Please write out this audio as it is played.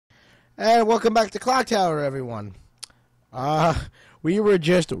And welcome back to Clock Tower, everyone. Uh, we were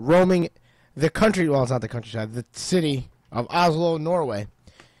just roaming the country, well, it's not the countryside, the city of Oslo, Norway,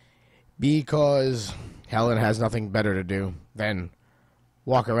 because Helen has nothing better to do than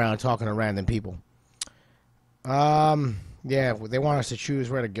walk around talking to random people. Yeah, they want us to choose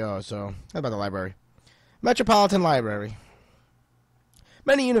where to go, so how about the library? Metropolitan Library.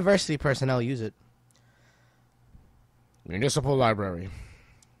 Many university personnel use it. Municipal Library.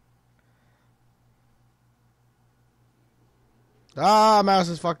 Ah, mouse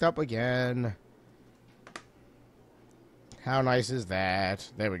is fucked up again. How nice is that?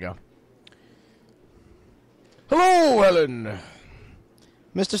 There we go. Hello, Helen.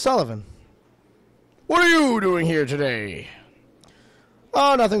 Mr. Sullivan. What are you doing here today?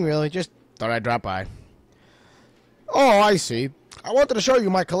 Oh, nothing really. Just thought I'd drop by. Oh, I see. I wanted to show you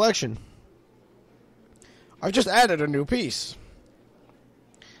my collection. I've just added a new piece.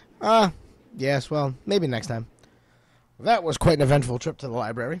 Yes, well, maybe next time. That was quite an eventful trip to the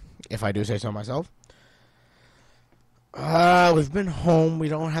library, if I do say so myself. We've been home. We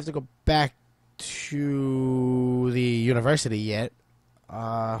don't have to go back to the university yet.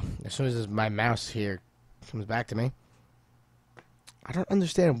 As soon as my mouse here comes back to me. I don't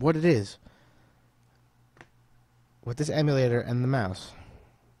understand what it is with this emulator and the mouse.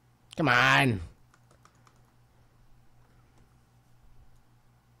 Come on.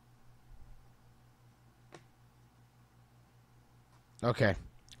 Okay,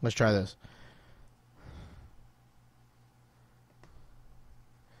 let's try this.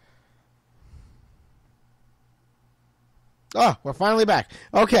 Oh, we're finally back.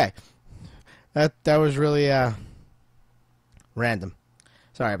 Okay. That was really random.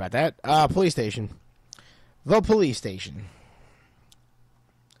 Sorry about that. Police station. The police station.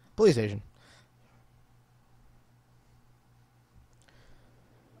 Police station.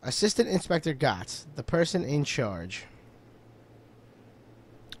 Assistant Inspector Gotts, the person in charge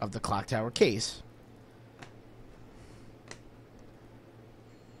of the clock tower case,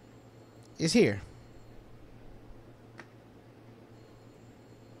 is here.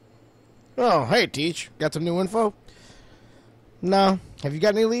 Oh, hey, Teach. Got some new info? No. Have you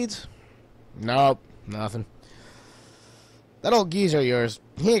got any leads? Nope. Nothing. That old geezer of yours,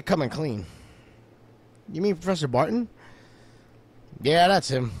 he ain't coming clean. You mean Professor Barton? Yeah, that's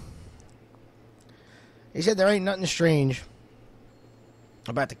him. He said there ain't nothing strange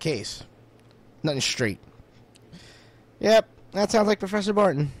about the case. Nothing straight. Yep, that sounds like Professor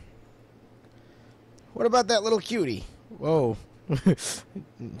Barton. What about that little cutie? Whoa.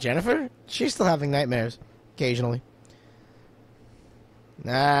 Jennifer? She's still having nightmares. Occasionally.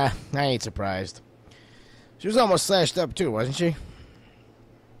 Nah, I ain't surprised. She was almost slashed up too, wasn't she?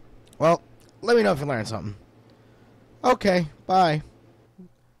 Well, let me know if you learned something. Okay, bye.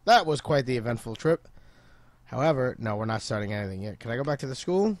 That was quite the eventful trip. However, no, we're not starting anything yet. Can I go back to the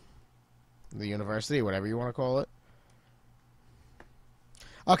school? The university, whatever you want to call it.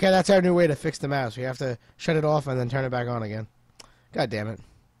 Okay, that's our new way to fix the mouse. We have to shut it off and then turn it back on again. God damn it.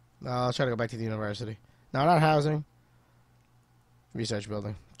 No, I'll try to go back to the university. No, not housing. Research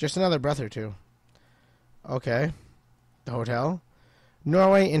building. Just another breath or two. Okay. The hotel.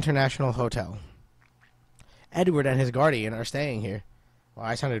 Norway International Hotel. Edward and his guardian are staying here. Well,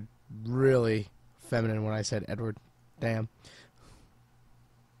 I sounded really feminine when I said Edward. Damn.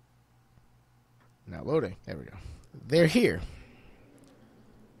 Now loading. There we go. They're here.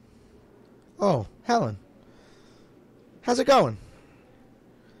 Oh, Helen. How's it going?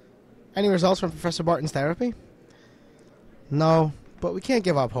 Any results from Professor Barton's therapy? No, but we can't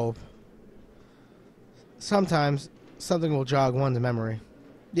give up hope. Sometimes something will jog one's memory.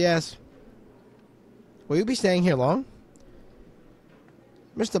 Yes. Will you be staying here long?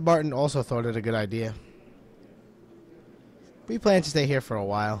 Mr. Barton also thought it a good idea. We plan to stay here for a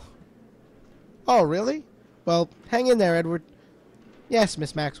while. Oh, really? Well, hang in there, Edward. Yes,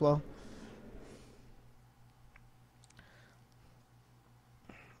 Miss Maxwell.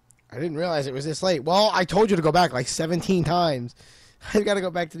 I didn't realize it was this late. Well, I told you to go back like 17 times. I've got to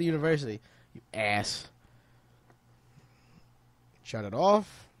go back to the university. You ass. Shut it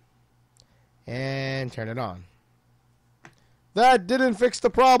off. And turn it on. That didn't fix the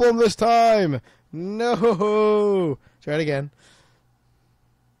problem this time. No. Try it again.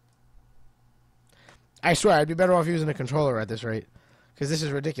 I swear, I'd be better off using a controller at this rate. Because this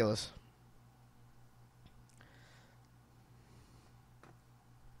is ridiculous.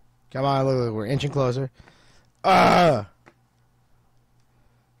 Come on, look, we're inching closer. There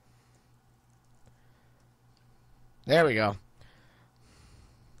we go.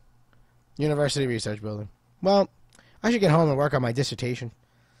 University Research Building. Well, I should get home and work on my dissertation.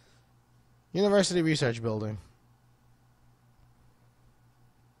 University Research Building.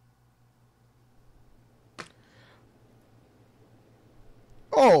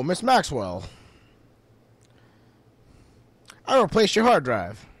 Oh, Miss Maxwell. I replaced your hard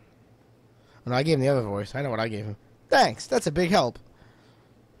drive. Oh, no, I gave him the other voice. I know what I gave him. Thanks. That's a big help.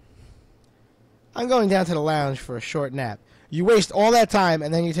 I'm going down to the lounge for a short nap. You waste all that time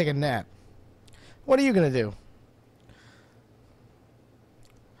and then you take a nap. What are you going to do?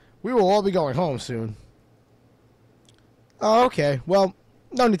 We will all be going home soon. Oh, okay. Well,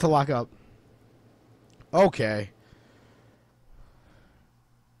 no need to lock up. Okay.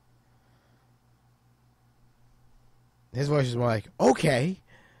 His voice is more like, okay.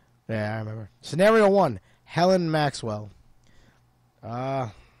 Yeah, I remember. Scenario 1, Helen Maxwell.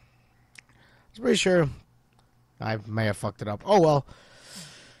 I was pretty sure I may have fucked it up. Oh, well.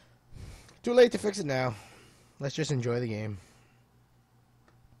 Too late to fix it now. Let's just enjoy the game.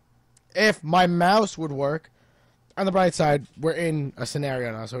 If my mouse would work, on the bright side, we're in a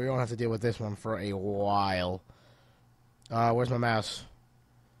scenario now, so we don't have to deal with this one for a while. Where's my mouse?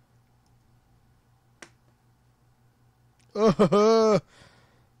 Okay.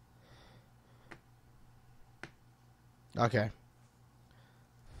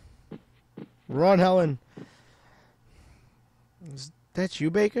 Run, Helen. Is that you,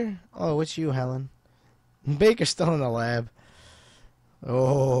 Baker? Oh, it's you, Helen. Baker's still in the lab.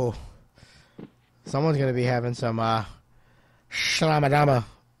 Oh. Someone's going to be having some, shalamadama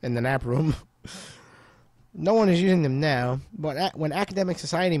in the nap room. No one is using them now, but when academic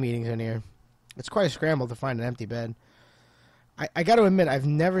society meetings are near, it's quite a scramble to find an empty bed. I got to admit, I've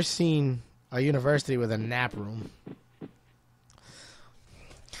never seen a university with a nap room.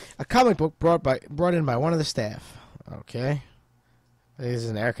 A comic book brought in by one of the staff. Okay. This is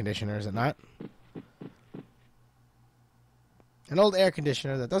an air conditioner, is it not? An old air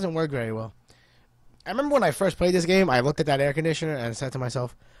conditioner that doesn't work very well. I remember when I first played this game, I looked at that air conditioner and said to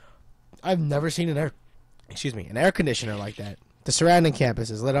myself, I've never seen an air conditioner like that. The surrounding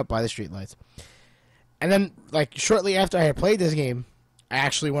campus is lit up by the streetlights. And then, like, shortly after I had played this game, I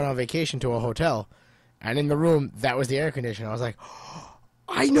actually went on vacation to a hotel. And in the room, that was the air conditioner. I was like, oh,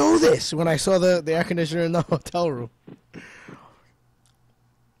 I know this when I saw the air conditioner in the hotel room.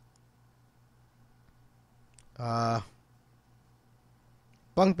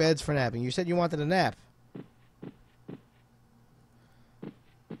 Bunk beds for napping. You said you wanted a nap.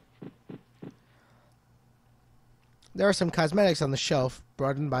 There are some cosmetics on the shelf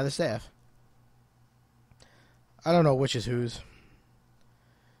brought in by the staff. I don't know which is whose.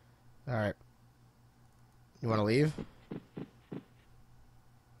 Alright. You want to leave?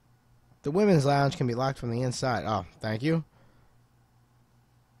 The women's lounge can be locked from the inside. Oh, thank you.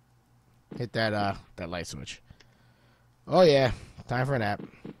 Hit that light switch. Oh yeah, time for a nap.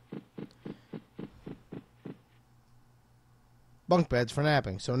 Bunk beds for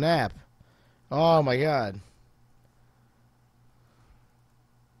napping. So nap. Oh my god.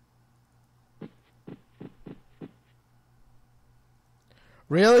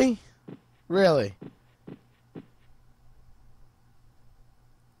 Really? Really?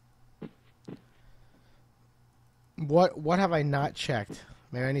 What have I not checked?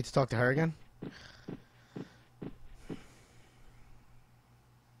 Maybe I need to talk to her again?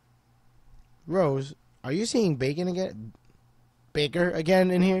 Rose, are you seeing Bacon again? Baker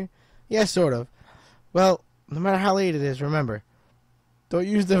again in here? Yes, sort of. Well, no matter how late it is, remember, don't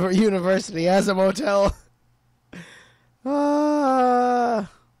use the university as a motel. Let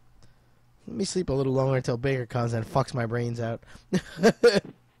me sleep a little longer until Baker comes and fucks my brains out.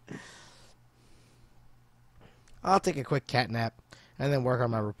 I'll take a quick cat nap and then work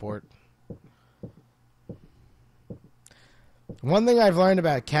on my report. One thing I've learned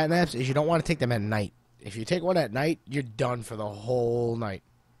about cat naps is you don't want to take them at night. If you take one at night, you're done for the whole night.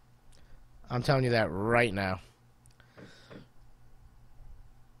 I'm telling you that right now.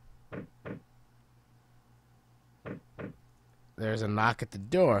 There's a knock at the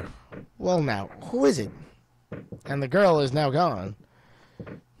door. Well, now, who is it? And the girl is now gone.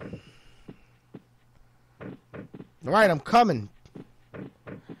 All right, I'm coming.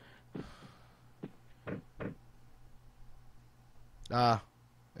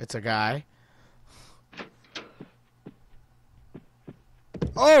 It's a guy.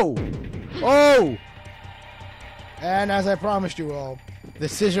 Oh! Oh! And as I promised you all, the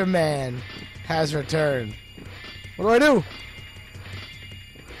Scissor Man has returned. What do I do?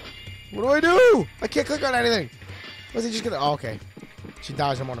 What do I do? I can't click on anything. Was he just gonna... Oh, okay. She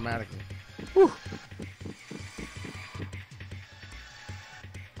dodged him automatically. Whew.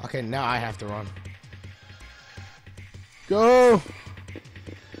 Okay, now I have to run. Go!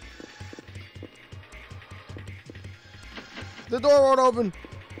 The door won't open.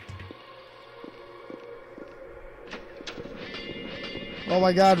 Oh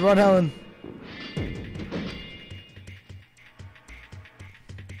my God, run, Helen.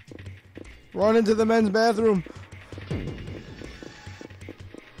 Run into the men's bathroom.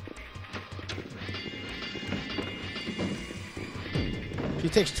 She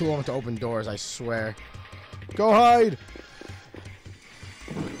takes too long to open doors, I swear. Go hide!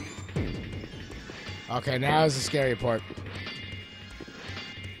 Okay, now is the scary part.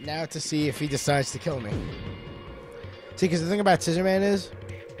 Now to see if he decides to kill me. See, because the thing about Scissor Man is...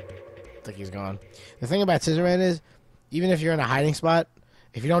 I think he's gone. The thing about Scissor Man is, even if you're in a hiding spot,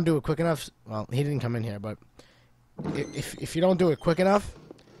 if you don't do it quick enough... Well, he didn't come in here, but... If you don't do it quick enough,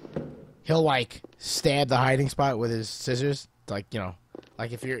 he'll, like, stab the hiding spot with his scissors. Like, you know...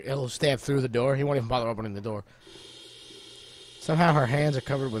 Like, if he'll stab through the door. He won't even bother opening the door. Somehow her hands are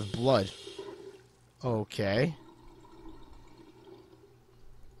covered with blood. Okay.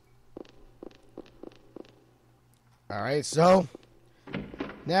 Alright, so...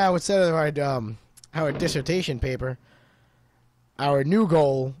 Now, instead of our dissertation paper, our new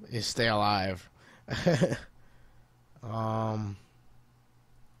goal is stay alive. Go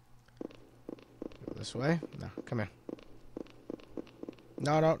this way? No, come here.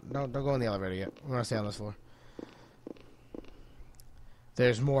 No, don't go in the elevator yet. We're gonna stay on this floor.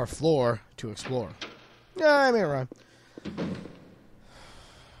 There's more floor to explore. Yeah, I mean, right.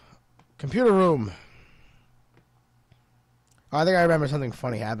 Computer room. Oh, I think I remember something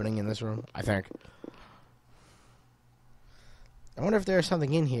funny happening in this room. I think. I wonder if there's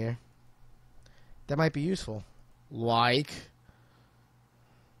something in here that might be useful. Like...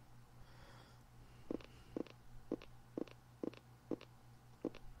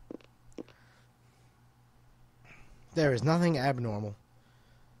 There is nothing abnormal.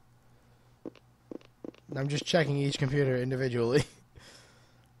 I'm just checking each computer individually.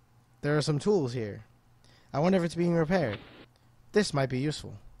 There are some tools here. I wonder if it's being repaired. This might be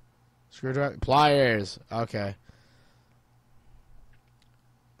useful. Screwdriver, pliers. Okay.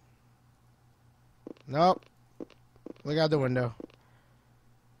 Nope. Look out the window.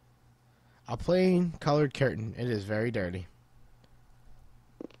 A plain colored curtain. It is very dirty.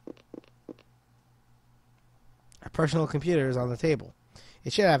 A personal computer is on the table.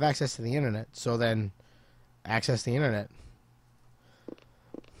 It should have access to the internet, so then access the internet.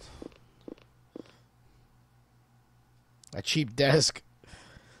 A cheap desk.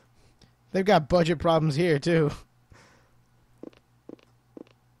 They've got budget problems here, too.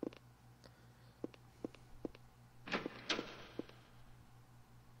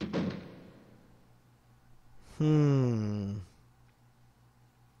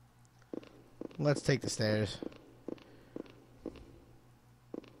 Let's take the stairs.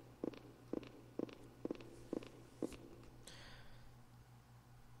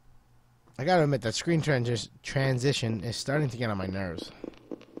 I gotta admit, that screen transition is starting to get on my nerves.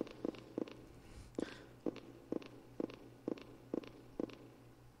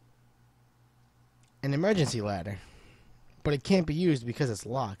 An emergency ladder. But it can't be used because it's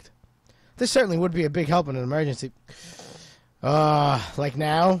locked. This certainly would be a big help in an emergency. Like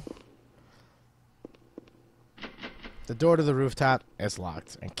now? The door to the rooftop is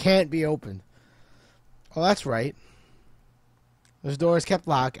locked and can't be opened. Oh, that's right. This door is kept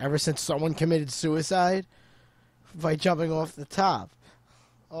locked ever since someone committed suicide by jumping off the top.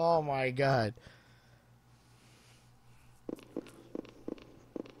 Oh my God.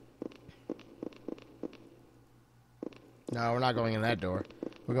 No, we're not going in that door.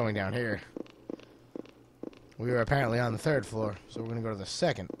 We're going down here. We were apparently on the 3rd floor, so we're going to go to the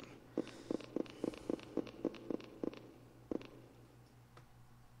 2nd.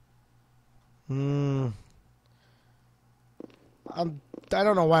 I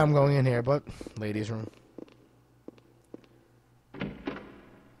don't know why I'm going in here, but ladies' room.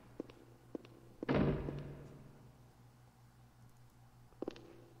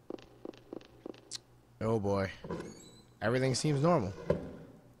 Oh boy. Everything seems normal.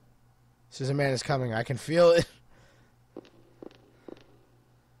 Scissor Man is coming. I can feel it.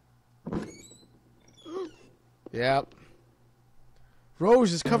 Yep.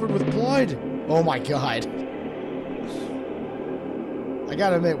 Rose is covered with blood. Oh my God. I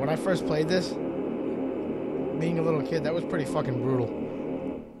gotta admit, when I first played this, being a little kid, that was pretty fucking brutal.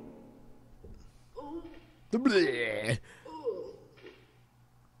 Bleh.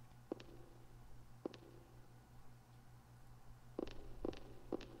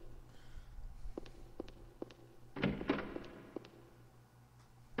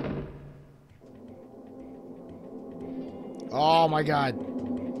 Oh my God.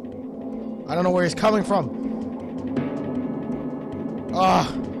 I don't know where he's coming from.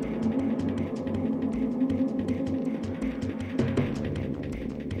 Ah.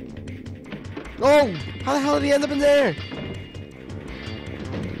 Oh! How the hell did he end up in there?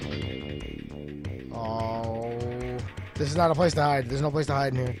 Oh. This is not a place to hide. There's no place to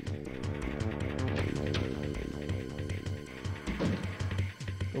hide in here.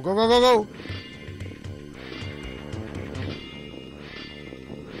 Go, go, go, go, go!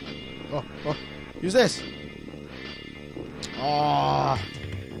 Oh, oh. Use this. Oh.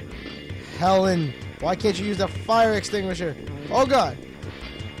 Helen. Why can't you use the fire extinguisher? Oh, God.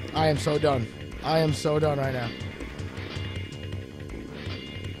 I am so done. I am so done right now.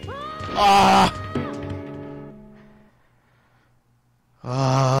 Ah!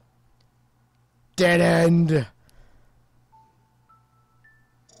 Ah! Dead end!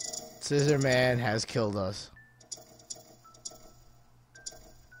 Scissor Man has killed us.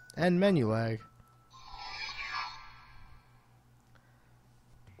 And menu lag.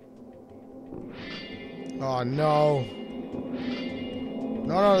 Oh no.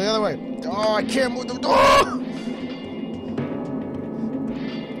 No, no, the other way. Oh, I can't move the door!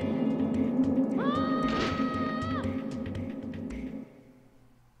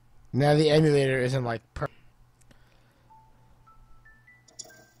 Now the emulator isn't like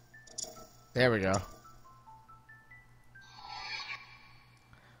There we go.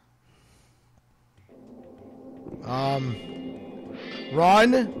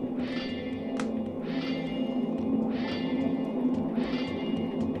 Run!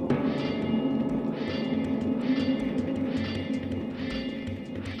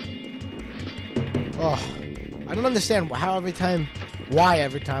 Oh, I don't understand why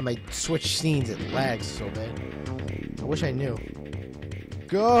every time I switch scenes it lags so bad. I wish I knew.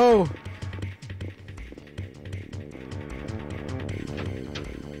 Go!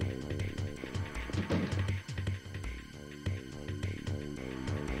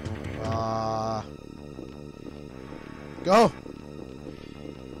 Go!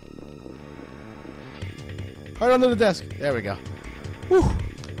 Right under the desk. There we go. Whew.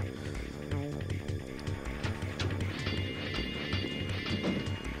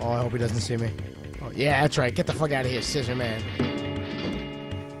 Oh, I hope he doesn't see me. Oh, yeah, that's right. Get the fuck out of here, Scissor Man.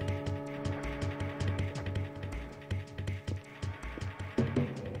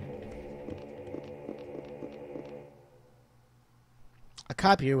 A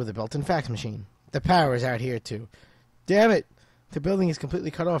copier with a built-in fax machine. The power is out here, too. Damn it! The building is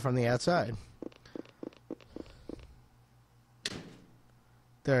completely cut off from the outside.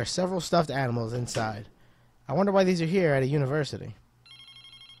 There are several stuffed animals inside. I wonder why these are here at a university.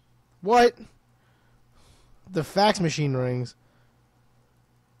 What? The fax machine rings.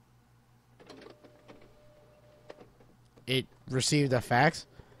 It received a fax?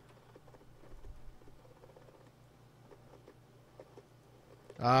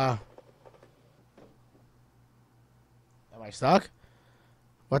 Am I stuck?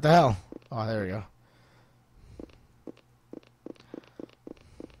 What the hell? Oh, there we go.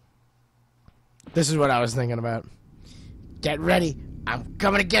 This is what I was thinking about. Get ready. I'm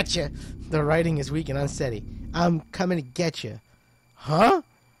coming to get you. The writing is weak and unsteady. I'm coming to get you. Huh?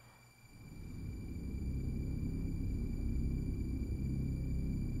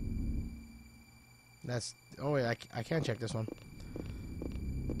 That's... Oh, wait. I can't check this one.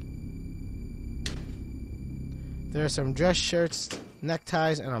 There are some dress shirts,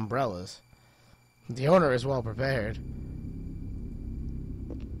 neckties, and umbrellas. The owner is well prepared.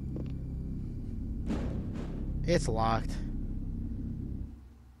 It's locked.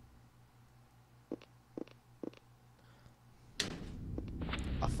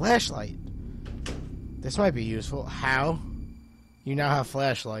 A flashlight. This might be useful. How? You now have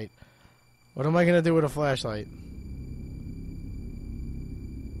flashlight. What am I gonna do with a flashlight?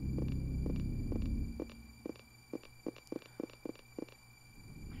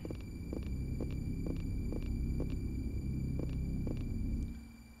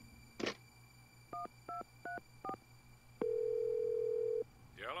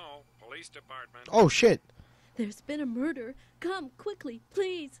 Hello, police department. Oh shit. There's been a murder. Come, quickly,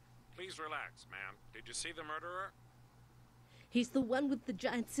 please. Please relax, ma'am. Did you see the murderer? He's the one with the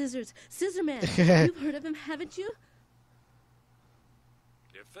giant scissors. Scissor Man. You've heard of him, haven't you?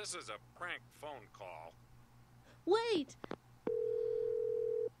 If this is a prank phone call... Wait!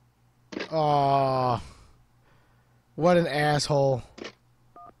 Aww. What an asshole.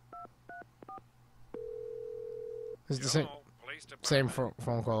 This is the same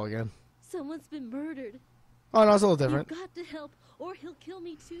phone call again. Someone's been murdered. Oh, no, it's a little different. You've got to help, or he'll kill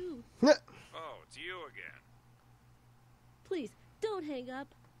me too. Oh, it's you again. Please, don't hang up.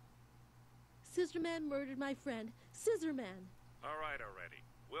 Scissor Man murdered my friend, Scissor Man. All right already.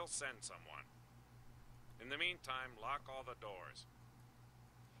 We'll send someone. In the meantime, lock all the doors.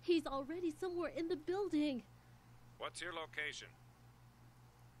 He's already somewhere in the building. What's your location?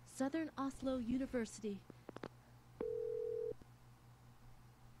 Southern Oslo University.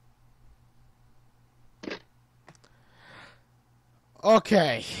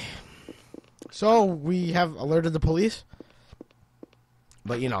 Okay. So we have alerted the police.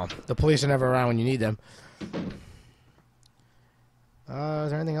 But, you know, the police are never around when you need them.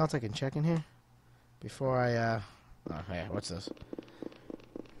 Is there anything else I can check in here? Before I, Oh, yeah, what's this?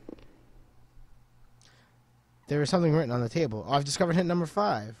 There was something written on the table. Oh, I've discovered hint number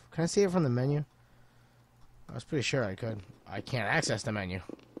 5. Can I see it from the menu? I was pretty sure I could. I can't access the menu.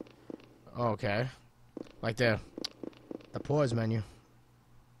 Okay. Like the pause menu.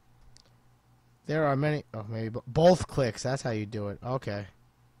 There are many... Oh, maybe both clicks. That's how you do it. Okay.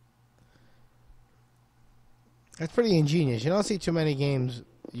 That's pretty ingenious. You don't see too many games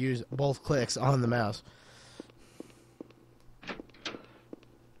use both clicks on the mouse.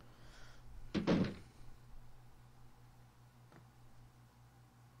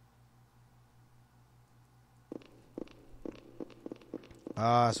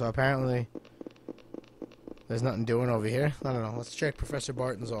 So apparently there's nothing doing over here. I don't know. Let's check Professor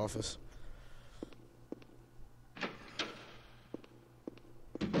Barton's office.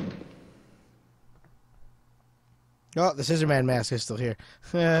 Oh, the Scissor Man mask is still here.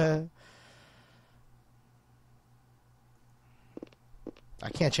 I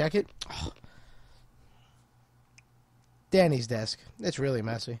can't check it? Oh. Danny's desk. It's really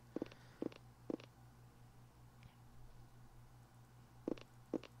messy.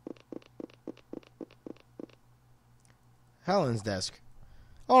 Helen's desk.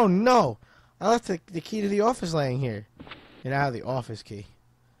 Oh no! I left the key to the office laying here. You know how the office key.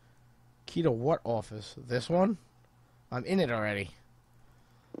 Key to what office? This one? I'm in it already.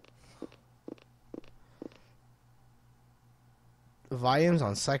 Volumes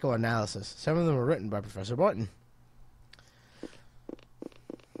on psychoanalysis. Some of them were written by Professor Barton.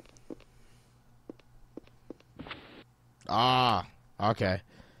 Ah, okay.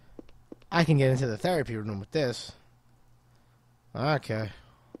 I can get into the therapy room with this. Okay.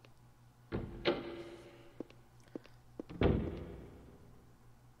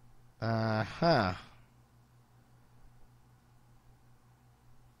 Uh-huh.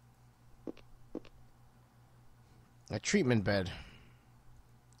 A treatment bed.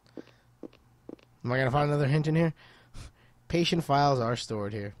 Am I gonna find another hint in here? Patient files are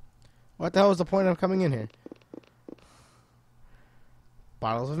stored here. What the hell is the point of coming in here?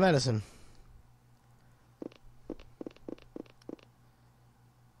 Bottles of medicine.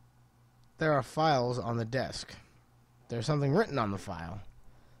 There are files on the desk. There's something written on the file.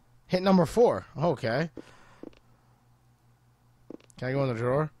 Hint number 4. Okay. Can I go in the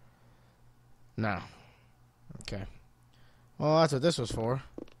drawer? No. Okay. Well, that's what this was for.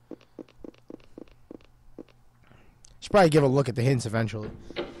 Should probably give a look at the hints eventually.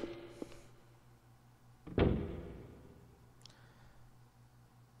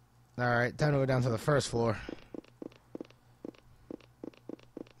 Alright, time to go down to the first floor.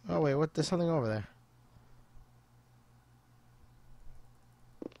 Oh, wait, what? There's something over there.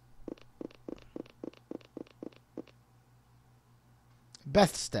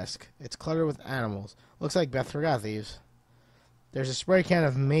 Beth's desk. It's cluttered with animals. Looks like Beth forgot these. There's a spray can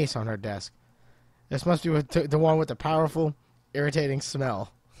of mace on her desk. This must be the one with the powerful, irritating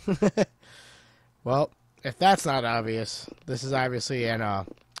smell. Well, if that's not obvious, this is obviously an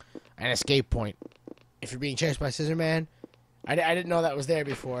escape point. If you're being chased by Scissor Man, I didn't know that was there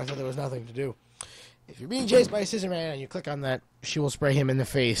before. I thought there was nothing to do. If you're being chased by Scissor Man and you click on that, she will spray him in the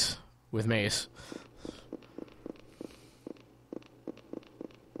face with mace.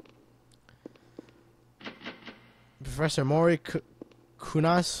 Professor Mori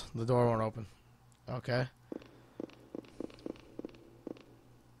Kunas, the door won't open. Okay.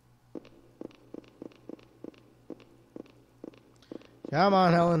 Come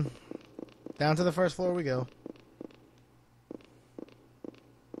on, Helen. Down to the first floor we go.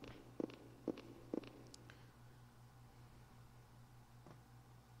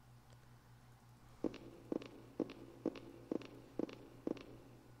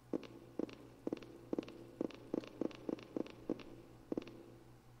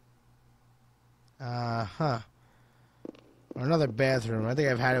 Or another bathroom. I think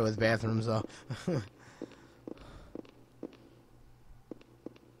I've had it with bathrooms, though.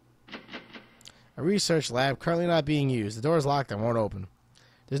 A research lab currently not being used. The door is locked and won't open.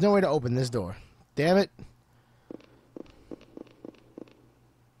 There's no way to open this door. Damn it.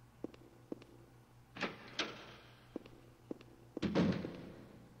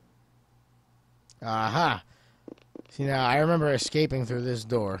 Aha. See, now, I remember escaping through this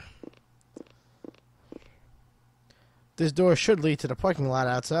door. This door should lead to the parking lot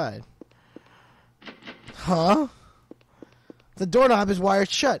outside. Huh? The doorknob is wired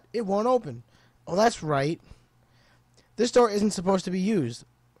shut. It won't open. Oh, that's right. This door isn't supposed to be used.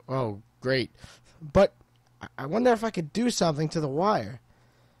 Oh, great. But I wonder if I could do something to the wire.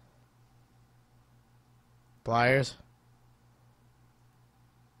 Pliers.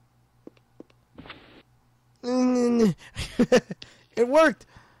 It worked.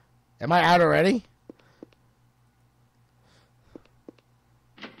 Am I out already?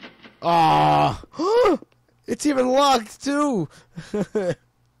 Oh, it's even locked too.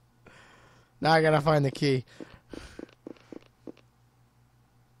 Now I gotta find the key.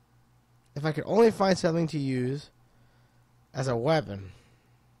 If I could only find something to use as a weapon.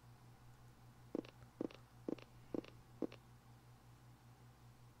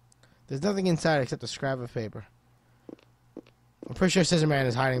 There's nothing inside except a scrap of paper. I'm pretty sure Scissor Man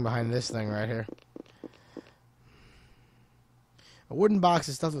is hiding behind this thing right here. A wooden box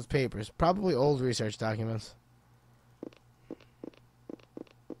is stuffed with papers, probably old research documents.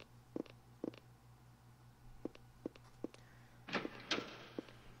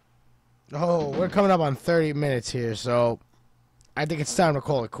 Oh, we're coming up on 30 minutes here, so I think it's time to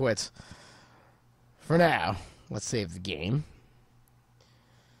call it quits. For now, let's save the game.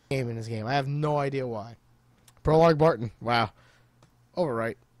 In this game, I have no idea why. Prologue Barton. Wow.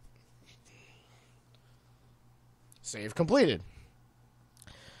 Overwrite. Save completed.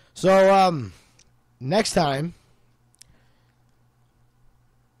 So, next time,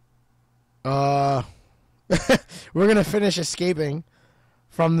 we're gonna finish escaping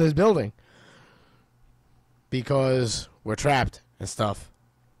from this building because we're trapped and stuff.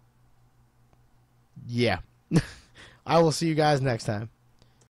 Yeah. I will see you guys next time.